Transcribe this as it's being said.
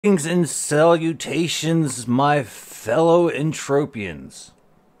Greetings and salutations, my fellow Entropians.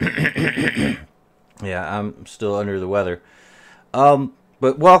 Yeah, I'm still under the weather.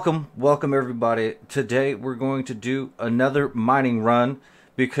 But welcome everybody. Today we're going to do another mining run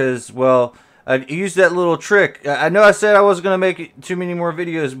because, well, I used that little trick. I know I said I wasn't going to make it too many more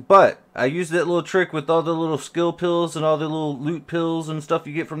videos, but I used that little trick with all the little skill pills and all the little loot pills and stuff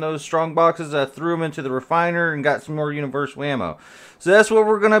you get from those strong boxes. I threw them into the refiner and got some more universal ammo. So that's what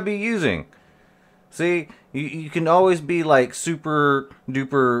we're going to be using. See, you can always be like super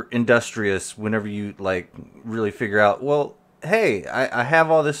duper industrious whenever you like really figure out, well, hey, I have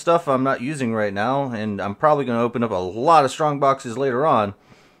all this stuff I'm not using right now, and I'm probably going to open up a lot of strong boxes later on,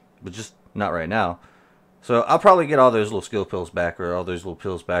 but just not right now. So I'll probably get all those little skill pills back, or all those little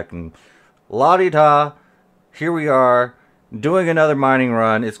pills back, and la-di-da, here we are doing another mining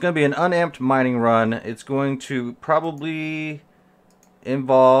run. It's going to be an unamped mining run. It's going to probably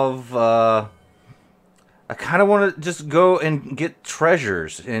involve I kind of want to just go and get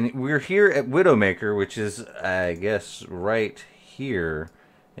treasures, and we're here at Widowmaker, which is, I guess, right here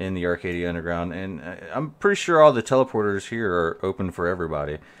in the Arkadian Underground, and I'm pretty sure all the teleporters here are open for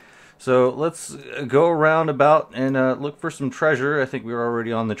everybody. So let's go around about and look for some treasure. I think we were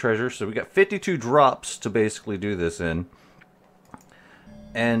already on the treasure, so we got 52 drops to basically do this in.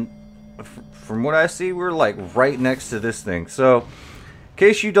 And from what I see, we're like right next to this thing. So in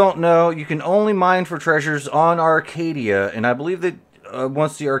case you don't know, you can only mine for treasures on Arcadia, and I believe that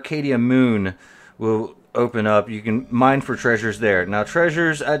once the Arcadia moon will open up, you can mine for treasures there. Now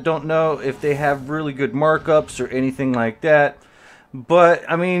treasures, I don't know if they have really good markups or anything like that, but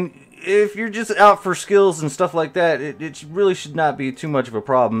I mean, if you're just out for skills and stuff like that, it really should not be too much of a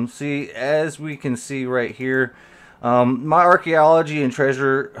problem. See, as we can see right here, my archaeology and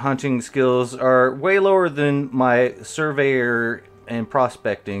treasure hunting skills are way lower than my surveyor and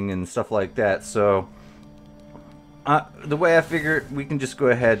prospecting and stuff like that. So the way I figured, we can just go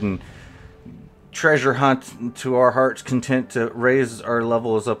ahead and treasure hunt to our heart's content to raise our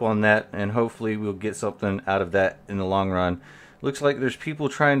levels up on that, and hopefully we'll get something out of that in the long run. Looks like there's people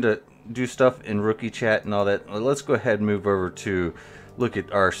trying to do stuff in rookie chat and all that. Let's go ahead and move over to look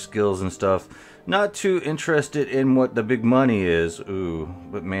at our skills and stuff. Not too interested in what the big money is. Ooh,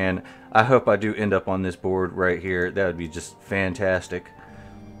 but man, I hope I do end up on this board right here. That would be just fantastic.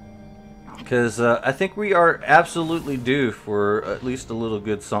 Because I think we are absolutely due for at least a little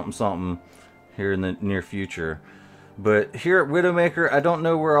good something here in the near future. But here at Widowmaker, I don't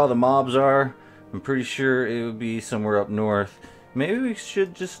know where all the mobs are. I'm pretty sure it would be somewhere up north. Maybe we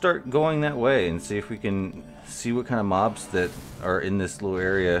should just start going that way and see if we can see what kind of mobs that are in this little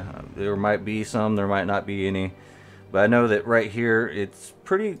area. There might be some, there might not be any. But I know that right here it's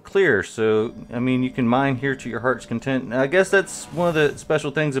pretty clear, so I mean, you can mine here to your heart's content. And I guess that's one of the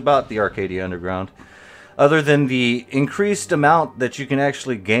special things about the Arcadia Underground. Other than the increased amount that you can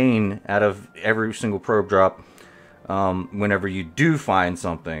actually gain out of every single probe drop. Whenever you do find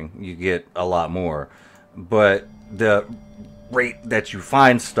something, you get a lot more. But the rate that you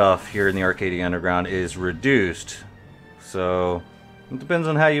find stuff here in the Arcadia Underground is reduced. So it depends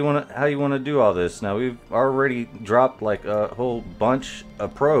on how you want to do all this. Now we've already dropped like a whole bunch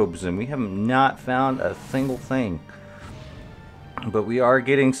of probes, and we have not found a single thing. But we are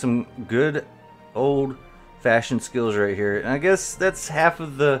getting some good old-fashioned skills right here, and I guess that's half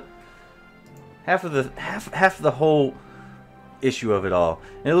of the whole issue of it all.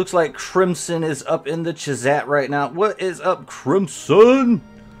 And it looks like Crimson is up in the chat right now. What is up, Crimson?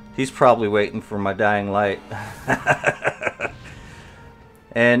 He's probably waiting for my dying light.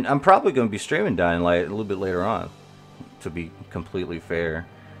 And I'm probably going to be streaming Dying Light a little bit later on, to be completely fair,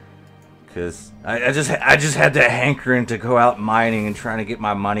 because I just had that hankering to go out mining and trying to get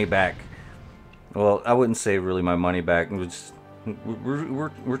my money back. Well, I wouldn't say really my money back.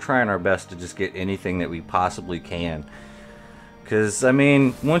 We're trying our best to just get anything that we possibly can. Because, I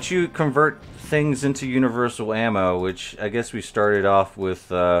mean, once you convert things into universal ammo, which I guess we started off with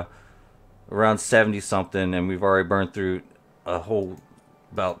around 70-something, and we've already burned through a whole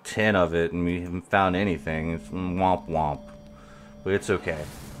about 10 of it, and we haven't found anything. It's womp womp. But it's okay.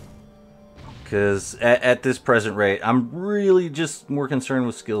 Because at this present rate, I'm really just more concerned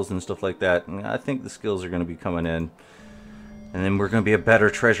with skills and stuff like that. And I think the skills are going to be coming in. And then we're going to be a better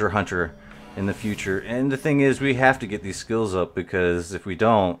treasure hunter in the future. And the thing is, we have to get these skills up, because if we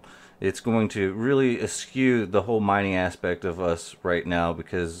don't, it's going to really eschew the whole mining aspect of us right now,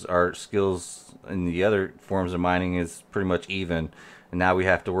 because our skills in the other forms of mining is pretty much even. And now we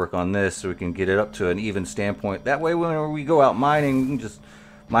have to work on this so we can get it up to an even standpoint. That way, whenever we go out mining, we can just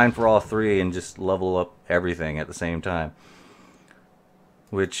mine for all three and just level up everything at the same time.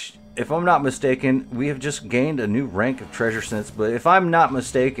 which, if I'm not mistaken, we have just gained a new rank of treasure sense. But if I'm not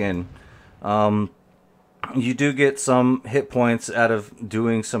mistaken, you do get some hit points out of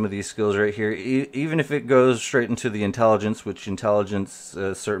doing some of these skills right here, even if it goes straight into the intelligence, which intelligence,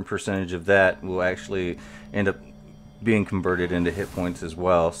 a certain percentage of that will actually end up being converted into hit points as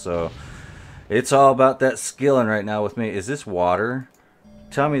well. So it's all about that skilling right now with me. Is this water?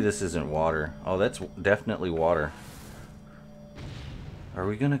 Tell me this isn't water. Oh, that's definitely water. Are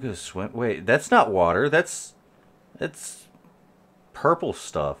we gonna go swim? Wait, that's not water. That's purple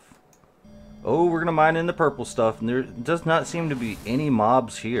stuff. Oh, we're gonna mine in the purple stuff, and there does not seem to be any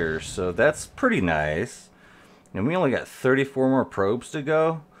mobs here, so that's pretty nice. And we only got 34 more probes to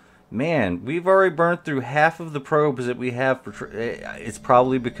go. Man, we've already burned through half of the probes that we have. It's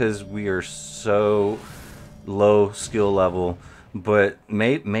probably because we are so low skill level, but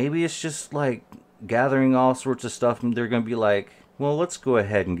maybe it's just like gathering all sorts of stuff, and they're gonna be like, well, let's go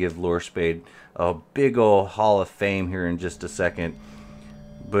ahead and give Lorespade a big old Hall of Fame here in just a second.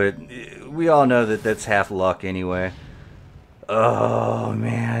 But we all know that that's half luck anyway. Oh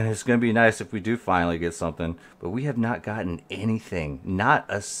man, it's going to be nice if we do finally get something. But we have not gotten anything. Not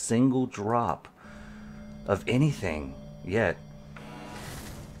a single drop of anything yet.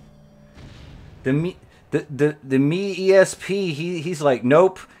 The me ESP, he's like,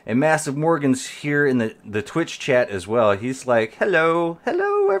 nope. And Massive Morgan's here in the Twitch chat as well. He's like, hello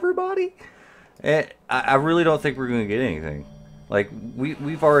everybody. And I really don't think we're going to get anything. Like,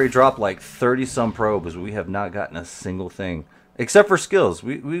 we've already dropped like 30 some probes. We have not gotten a single thing. Except for skills.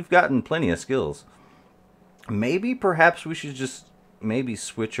 We've gotten plenty of skills. Maybe, perhaps we should just maybe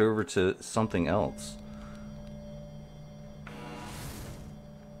switch over to something else.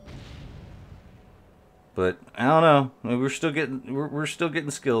 But I don't know. We're still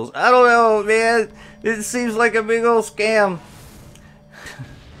getting skills. I don't know, man. It seems like a big old scam.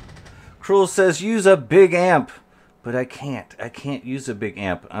 Cruel says use a big amp. But I can't. I can't use a big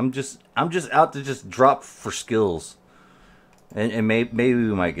amp. I'm just out to just drop for skills. And maybe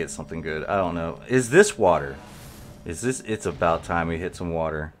we might get something good. I don't know. Is this water? Is this? It's about time we hit some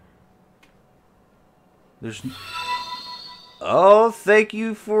water. There's. Oh, thank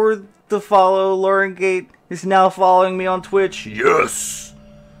you for the follow. Lauren Gate is now following me on Twitch. Yes.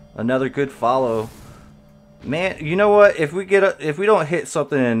 Another good follow. Man, you know what? If we don't hit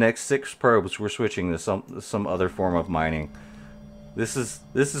something in the next 6 probes, we're switching to some other form of mining. This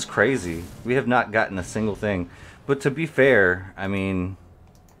is crazy. We have not gotten a single thing. But to be fair, I mean,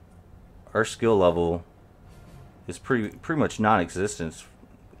 our skill level is pretty much non-existent.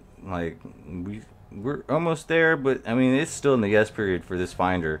 Like we're almost there, but I mean it's still in the yes period for this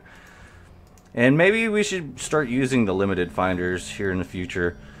finder. And maybe we should start using the limited finders here in the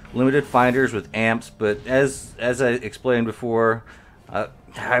future. Limited finders with amps, but as I explained before,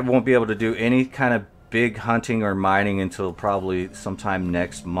 I won't be able to do any kind of big hunting or mining until probably sometime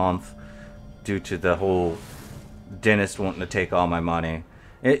next month due to the whole dentist wanting to take all my money.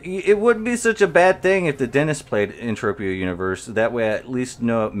 It wouldn't be such a bad thing if the dentist played Entropia Universe. That way I at least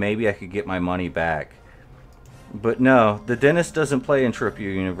know maybe I could get my money back. But no, the dentist doesn't play Entropia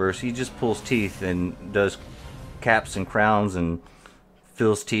Universe. He just pulls teeth and does caps and crowns and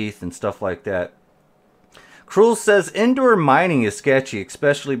fills teeth and stuff like that. Cruel says indoor mining is sketchy,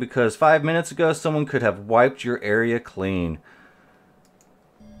 especially because 5 minutes ago someone could have wiped your area clean.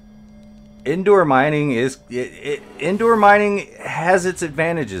 Indoor mining has its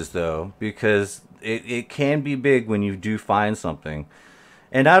advantages though, because it can be big when you do find something.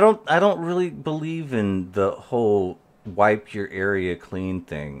 And I don't really believe in the whole wipe your area clean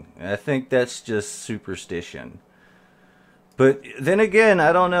thing. I think that's just superstition. But then again,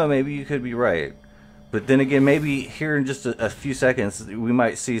 I don't know, maybe you could be right. But then again, maybe here in just a few seconds, we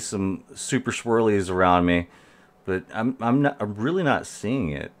might see some super swirlies around me. But I'm really not seeing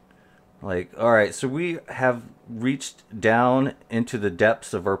it. Like, alright, so we have reached down into the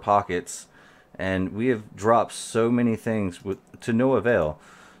depths of our pockets. And we have dropped so many things to no avail.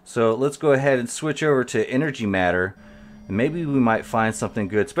 So let's go ahead and switch over to energy matter. Maybe we might find something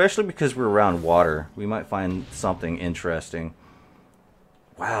good, especially because we're around water. We might find something interesting.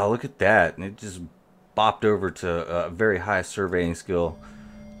 Wow, look at that. And it just bopped over to a very high surveying skill.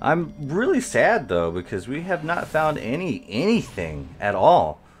 I'm really sad, though, because we have not found anything at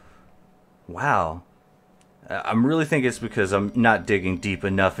all. Wow. I'm really thinking it's because I'm not digging deep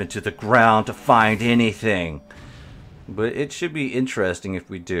enough into the ground to find anything. But it should be interesting if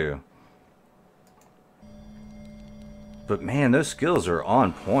we do. But man, those skills are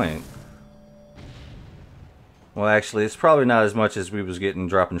on point. Well, actually, it's probably not as much as we was getting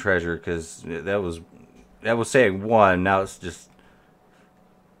dropping treasure, because that was saying 1. Now it's just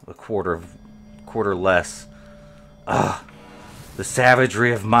a quarter less. Ah, the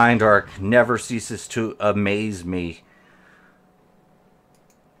savagery of MindArk never ceases to amaze me.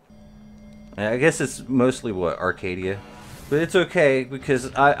 I guess it's mostly what, Arcadia? But it's okay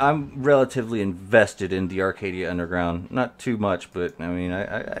because I'm relatively invested in the Arcadia Underground. Not too much, but I mean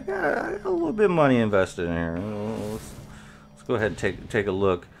I got a little bit of money invested in here. Let's go ahead and take a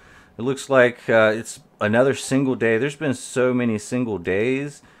look. It looks like it's another single day. There's been so many single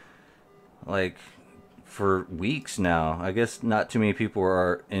days, like for weeks now. I guess not too many people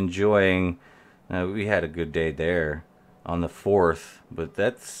are enjoying. We had a good day there on the 4th, but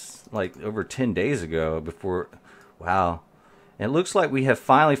that's like over 10 days ago before. Wow. And it looks like we have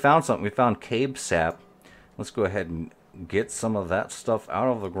finally found something. We found cave sap. Let's go ahead and get some of that stuff out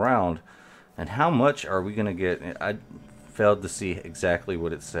of the ground. And how much are we going to get? I failed to see exactly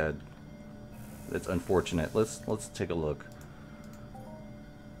what it said. That's unfortunate. Let's take a look.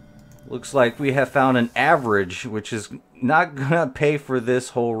 Looks like we have found an average, which is not going to pay for this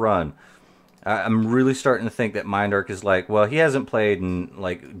whole run. I'm really starting to think that MindArk is like, well, he hasn't played in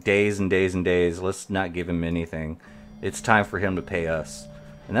like days and days and days. Let's not give him anything. It's time for him to pay us.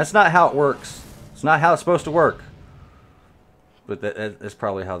 And that's not how it works. It's not how it's supposed to work. But that's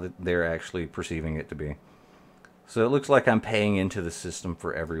probably how they're actually perceiving it to be. So it looks like I'm paying into the system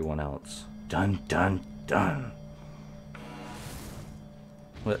for everyone else. Dun, dun, dun.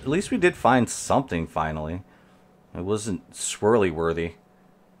 Well, at least we did find something finally. It wasn't swirly worthy.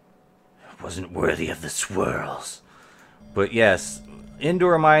 It wasn't worthy of the swirls. But yes,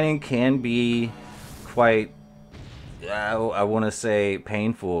 indoor mining can be quite, I want to say,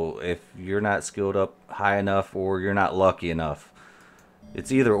 painful if you're not skilled up high enough or you're not lucky enough.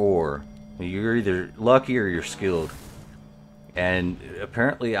 It's either or. You're either lucky or you're skilled. And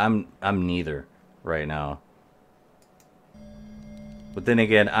apparently I'm neither right now. But then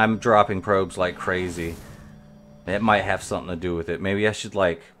again, I'm dropping probes like crazy. It might have something to do with it. Maybe I should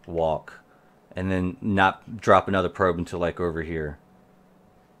like walk and then not drop another probe until like over here.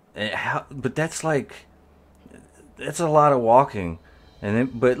 But that's like, that's a lot of walking. And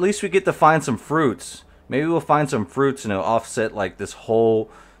then, but at least we get to find some fruits. Maybe we'll find some fruits and it'll offset like this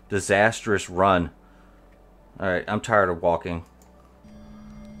whole disastrous run. Alright, I'm tired of walking.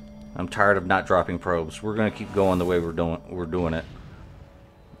 I'm tired of not dropping probes. We're gonna keep going the way we're doing it.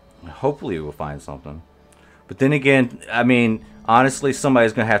 Hopefully we'll find something. But then again, I mean, honestly,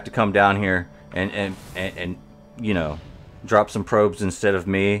 somebody's gonna have to come down here and you know, drop some probes instead of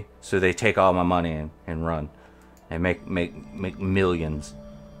me, so they take all my money and run and make millions.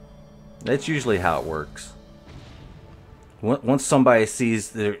 That's usually how it works. Once somebody sees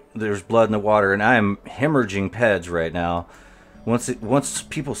there's blood in the water, and I am hemorrhaging peds right now. Once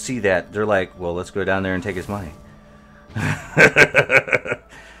people see that, they're like, well, let's go down there and take his money.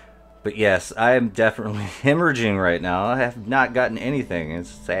 But yes, I am definitely hemorrhaging right now. I have not gotten anything.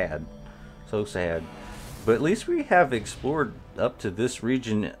 It's sad. So sad. But at least we have explored up to this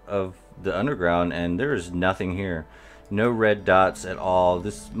region of the underground, and there is nothing here. No red dots at all.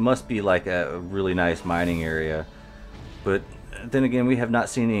 This must be like a really nice mining area. But then again, we have not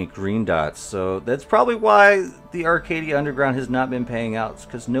seen any green dots. So that's probably why the Arcadia Underground has not been paying out. It's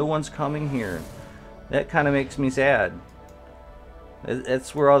because no one's coming here. That kind of makes me sad.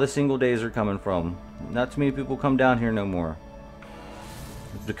 That's where all the single days are coming from. Not too many people come down here no more.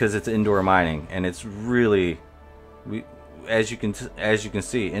 It's because it's indoor mining, and it's really, as you can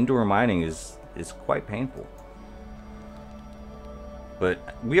see, indoor mining is quite painful.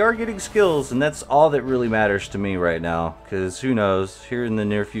 But we are getting skills, and that's all that really matters to me right now. Because who knows, here in the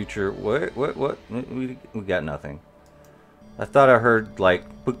near future, what? We got nothing. I thought I heard like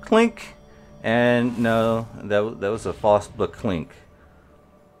clink, and no, that was a false clink.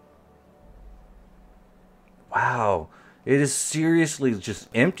 Wow, it is seriously just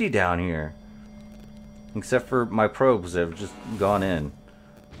empty down here. Except for my probes that have just gone in.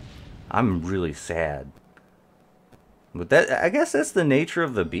 I'm really sad. But that, I guess that's the nature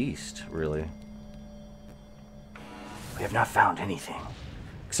of the beast, really. We have not found anything.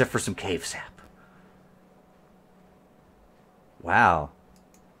 Except for some cave sap. Wow.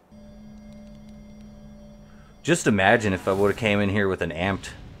 Just imagine if I would have came in here with an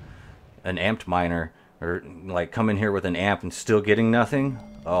amped miner. Or like come in here with an amp and still getting nothing.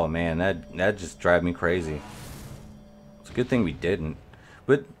 Oh man, that just drive me crazy. It's a good thing we didn't.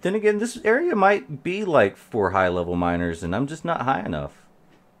 But then again, this area might be like for high level miners, and I'm just not high enough.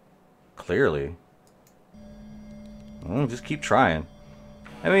 Clearly. Well, just keep trying.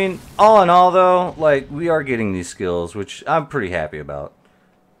 I mean, all in all though, like we are getting these skills, which I'm pretty happy about.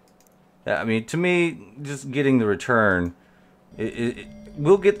 I mean, to me, just getting the return,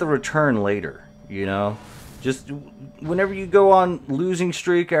 we'll get the return later, you know? Just whenever you go on losing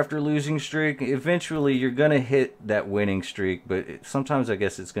streak after losing streak, eventually you're going to hit that winning streak, but sometimes I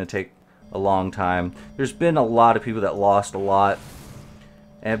guess it's going to take a long time. There's been a lot of people that lost a lot,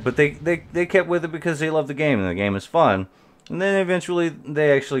 but they kept with it because they love the game and the game is fun. And then eventually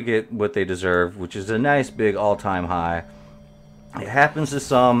they actually get what they deserve, which is a nice big all-time high. It happens to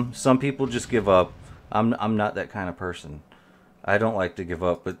some. Some people just give up. I'm not that kind of person. I don't like to give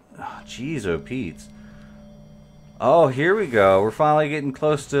up, but jeez, oh Pete's. Oh, here we go. We're finally getting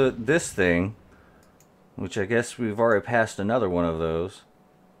close to this thing, which I guess we've already passed another one of those.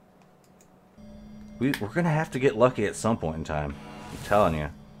 We're going to have to get lucky at some point in time. I'm telling you.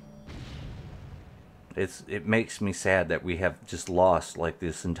 It makes me sad that we have just lost like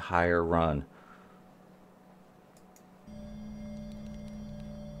this entire run.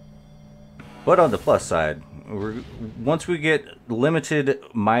 But on the plus side, once we get limited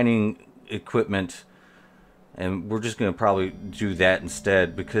mining equipment, and we're just going to probably do that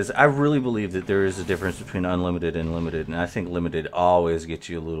instead, because I really believe that there is a difference between unlimited and limited, and I think limited always gets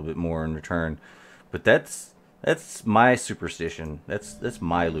you a little bit more in return. But that's my superstition. That's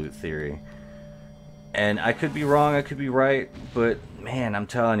my loot theory. And I could be wrong, I could be right, but man, I'm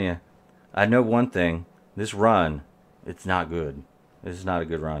telling you, I know one thing. This run, it's not good. This is not a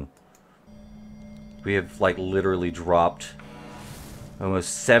good run. We have like literally dropped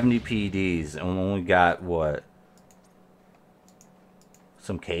almost 70 PDs and we only got what?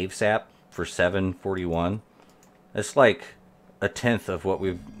 Some cave sap for 741. It's like a tenth of what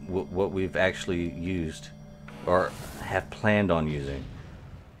we've actually used or have planned on using.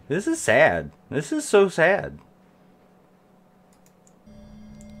 This is sad. This is so sad.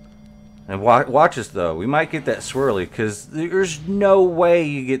 And watch us though. We might get that swirly because there's no way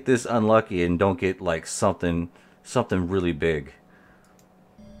you get this unlucky and don't get like something really big.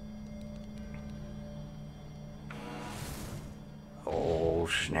 Oh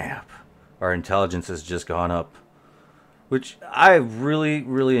snap! Our intelligence has just gone up, which I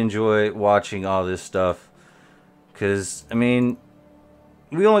really enjoy watching all this stuff. Because I mean,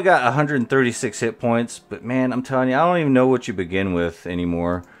 we only got 136 hit points, but man, I'm telling you, I don't even know what you begin with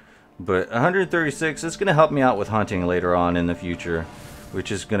anymore. But 136 is going to help me out with hunting later on in the future,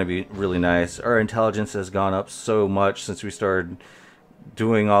 which is going to be really nice. Our intelligence has gone up so much since we started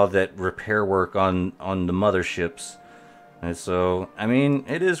doing all that repair work on the motherships. And so, I mean,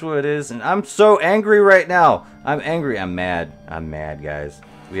 it is what it is. And I'm so angry right now. I'm angry. I'm mad. I'm mad, guys.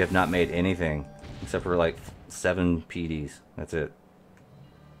 We have not made anything except for like 7 PDs. That's it.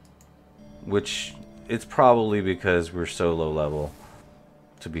 Which, it's probably because we're so low level,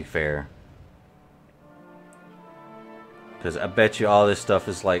 to be fair. Because I bet you all this stuff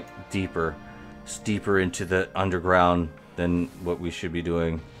is like deeper. It's deeper into the underground than what we should be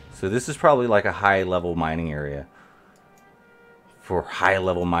doing. So this is probably like a high level mining area. For high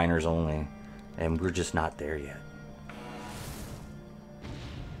level miners only. And we're just not there yet.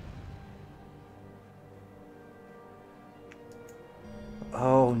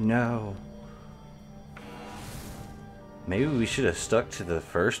 Oh no. Maybe we should have stuck to the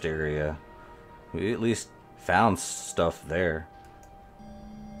first area. We at least found stuff there.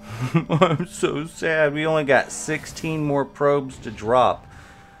 I'm so sad. We only got 16 more probes to drop.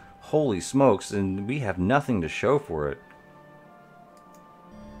 Holy smokes, and we have nothing to show for it.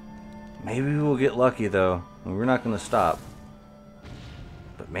 Maybe we'll get lucky though. We're not going to stop.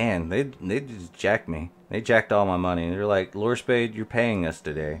 But man, they just jacked me. They jacked all my money. They're like, Lorespade, you're paying us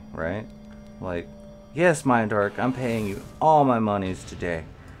today, right? Like, yes, MindArk, I'm paying you all my monies today.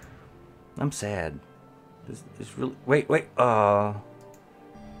 I'm sad. This really... Wait. Thought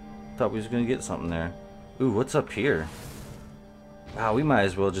we was going to get something there. Ooh, what's up here? Wow, we might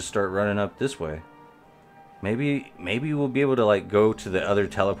as well just start running up this way. Maybe we'll be able to, like, go to the other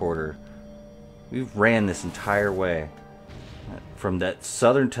teleporter. We've ran this entire way. From that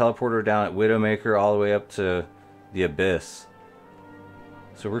southern teleporter down at Widowmaker all the way up to the Abyss.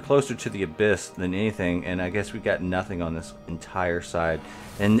 So we're closer to the Abyss than anything, and I guess we got nothing on this entire side.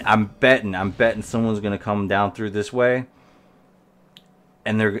 And I'm betting someone's gonna come down through this way,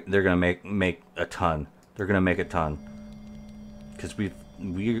 and they're gonna make a ton. They're gonna make a ton, because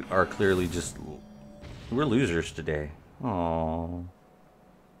we are clearly just we're losers today. Aww.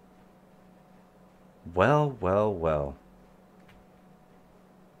 Well.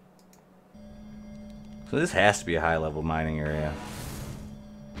 So this has to be a high level mining area.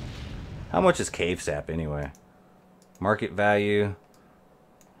 How much is cave sap anyway? Market value,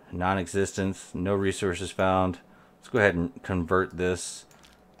 non-existence, no resources found. Let's go ahead and convert this,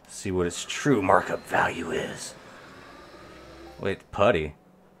 see what its true markup value is. Wait, putty.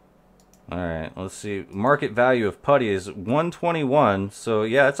 Alright, let's see. Market value of putty is 121. So,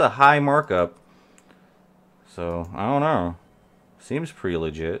 yeah, it's a high markup. So, I don't know. Seems pretty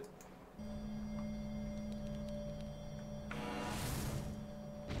legit.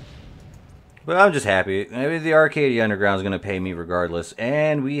 But I'm just happy. Maybe the Arkadian Underground is going to pay me regardless.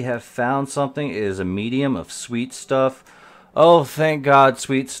 And we have found something. It is a medium of sweet stuff. Oh, thank God,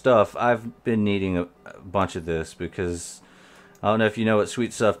 sweet stuff. I've been needing a bunch of this because I don't know if you know what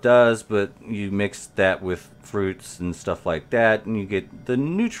sweet stuff does, but you mix that with fruits and stuff like that, and you get the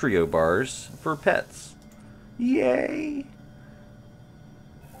Nutrio bars for pets. Yay!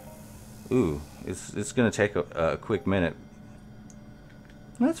 Ooh, it's going to take a quick minute.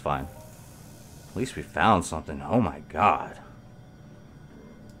 That's fine. At least we found something. Oh my God.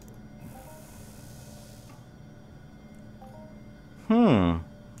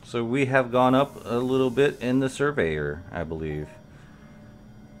 So we have gone up a little bit in the surveyor, I believe.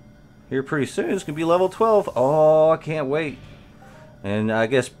 Here pretty soon it's going to be level 12. Oh, I can't wait. And I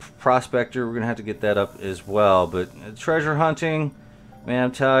guess prospector, we're going to have to get that up as well. But treasure hunting, man,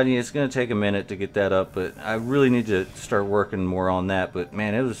 I'm telling you, it's going to take a minute to get that up. But I really need to start working more on that. But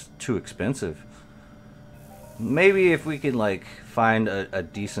man, it was too expensive. Maybe if we could like find a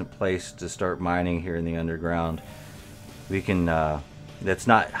decent place to start mining here in the underground, we can, that's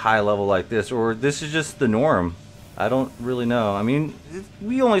not high level like this, or this is just the norm. I don't really know. I mean,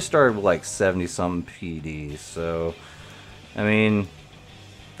 we only started with like 70 something PDs, so I mean,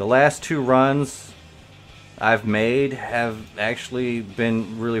 the last 2 runs I've made have actually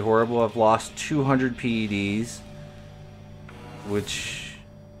been really horrible. I've lost 200 PEDs, which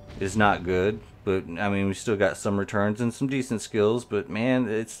is not good. But, I mean, we still got some returns and some decent skills. But, man,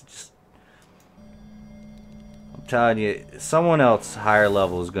 it's just... I'm telling you, someone else higher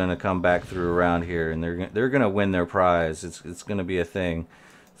level is going to come back through around here. And they're going to win their prize. It's going to be a thing.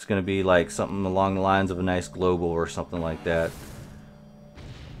 It's going to be like something along the lines of a nice global or something like that.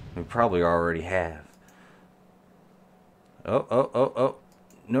 We probably already have. Oh.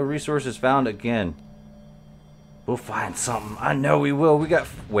 No resources found again. We'll find something. I know we will.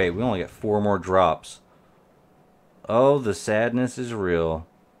 Wait, we only got 4 more drops. Oh, the sadness is real.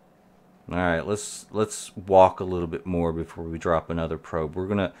 Alright, let's walk a little bit more before we drop another probe. We're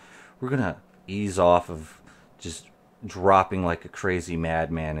gonna ease off of just dropping like a crazy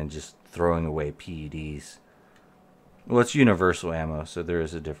madman and just throwing away PEDs. Well, it's universal ammo, so there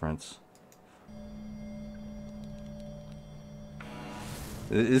is a difference.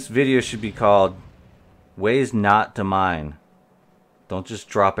 This video should be called Ways Not to Mine. Don't just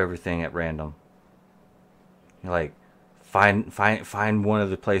drop everything at random. You're like, find one of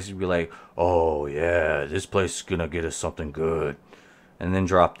the places you'd be like, oh yeah, this place is gonna get us something good, and then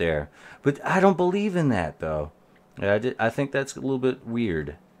drop there. But I don't believe in that though. I think that's a little bit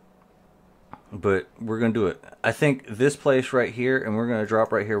weird. But we're gonna do it. I think this place right here, and we're gonna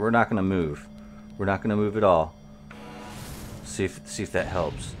drop right here. We're not gonna move. We're not gonna move at all. See if that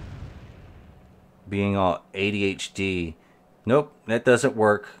helps. Being all ADHD. Nope, that doesn't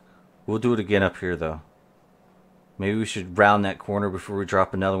work. We'll do it again up here though. Maybe we should round that corner before we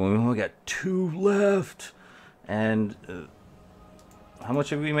drop another one. We only got 2 left. And how much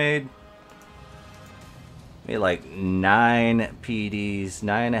have we made? We made like 9 PDs,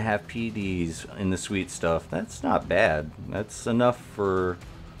 9.5 PDs in the sweet stuff. That's not bad. That's enough for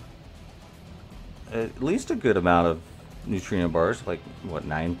at least a good amount of neutrino bars. Like, what,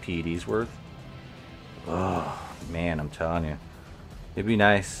 9 PDs worth? Oh, man, I'm telling you. It'd be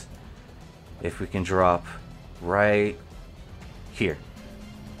nice if we can drop right here.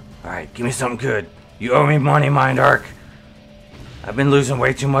 Alright, give me something good. You owe me money, MindArk. I've been losing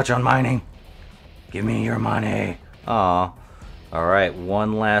way too much on mining. Give me your money. Aw. Alright,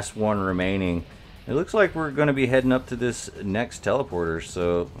 one last one remaining. It looks like we're going to be heading up to this next teleporter,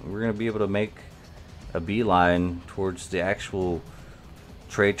 so we're going to be able to make a beeline towards the actual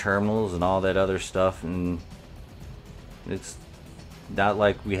trade terminals and all that other stuff, and it's not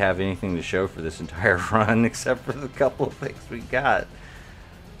like we have anything to show for this entire run except for the couple of things we got.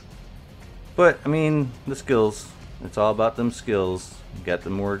 But I mean, the skills, it's all about them skills. We got the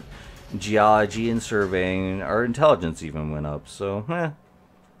more geology and surveying, our intelligence even went up, so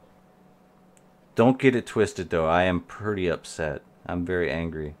don't get it twisted though. I am pretty upset. I'm very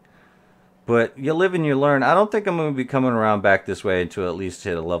angry. But you live and you learn. I don't think I'm going to be coming around back this way until at least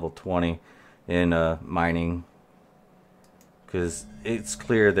hit a level 20 in mining. Because it's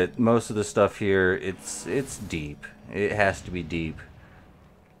clear that most of the stuff here, it's deep. It has to be deep.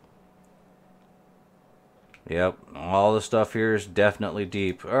 Yep, all the stuff here is definitely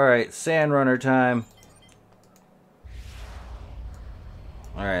deep. Alright, sand runner time.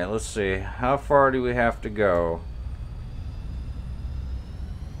 Alright, let's see. How far do we have to go?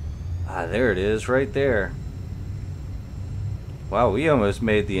 Ah, there it is, right there. Wow, we almost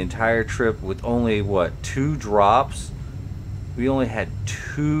made the entire trip with only, what, 2 drops? We only had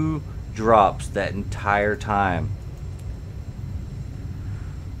 2 drops that entire time.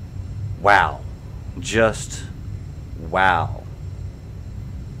 Wow. Just wow.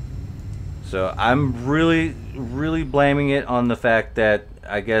 So I'm really blaming it on the fact that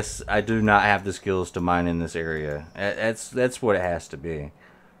I guess I do not have the skills to mine in this area. That's what it has to be.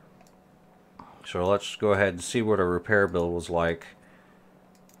 So let's go ahead and see what a repair bill was like.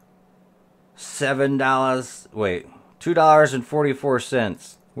 $7. Wait,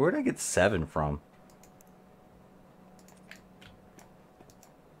 $2.44. Where did I get 7 from?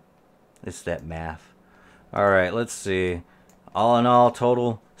 It's that math. Alright, let's see. All in all,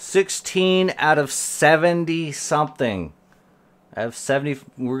 total 16 out of 70 something. Out of 70,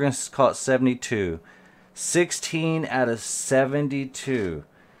 we're going to call it 72. 16 out of 72.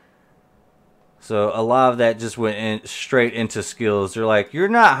 So a lot of that just went in straight into skills. They're like, you're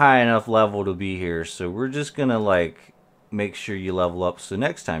not high enough level to be here, so we're just going to like make sure you level up so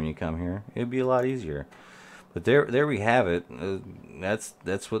next time you come here, it'll be a lot easier. But there we have it.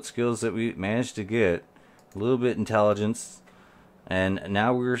 That's what skills that we managed to get. A little bit intelligence, and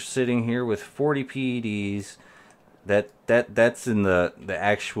now we're sitting here with 40 PEDs. That's in the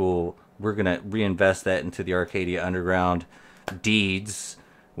actual. We're gonna reinvest that into the Arcadia Underground deeds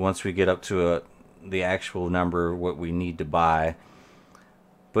once we get up to the actual number what we need to buy.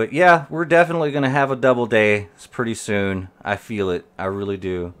 But yeah, we're definitely gonna have a double day pretty soon. I feel it. I really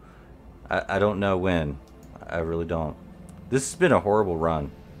do. I don't know when. I really don't. This has been a horrible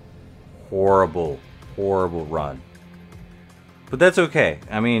run. Horrible run. But that's okay.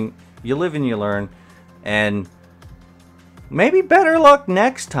 I mean, you live and you learn. And maybe better luck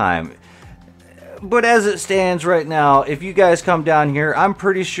next time. But as it stands right now, if you guys come down here, I'm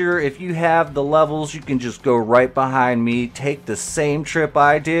pretty sure if you have the levels, you can just go right behind me, take the same trip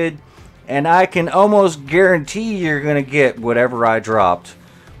I did, and I can almost guarantee you're going to get whatever I dropped,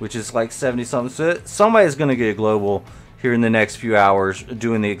 which is like 70 something. So somebody's going to get a global here in the next few hours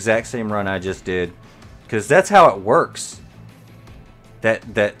doing the exact same run I just did, because that's how it works. That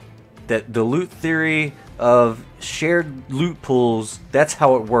the loot theory of shared loot pools, that's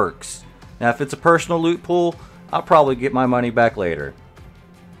how it works. Now if it's a personal loot pool, I'll probably get my money back later,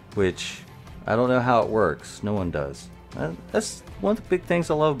 which I don't know how it works. No one does. That's one of the big things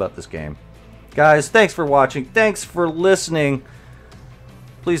I love about this game. Guys, thanks for watching. Thanks for listening.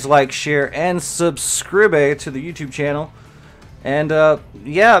 Please like, share, and subscribe to the YouTube channel. And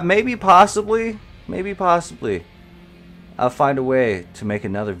yeah, maybe possibly, I'll find a way to make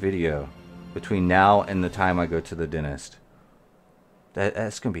another video between now and the time I go to the dentist.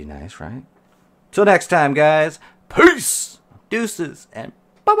 That's gonna be nice, right? Till next time, guys. Peace, deuces, and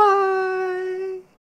bye-bye.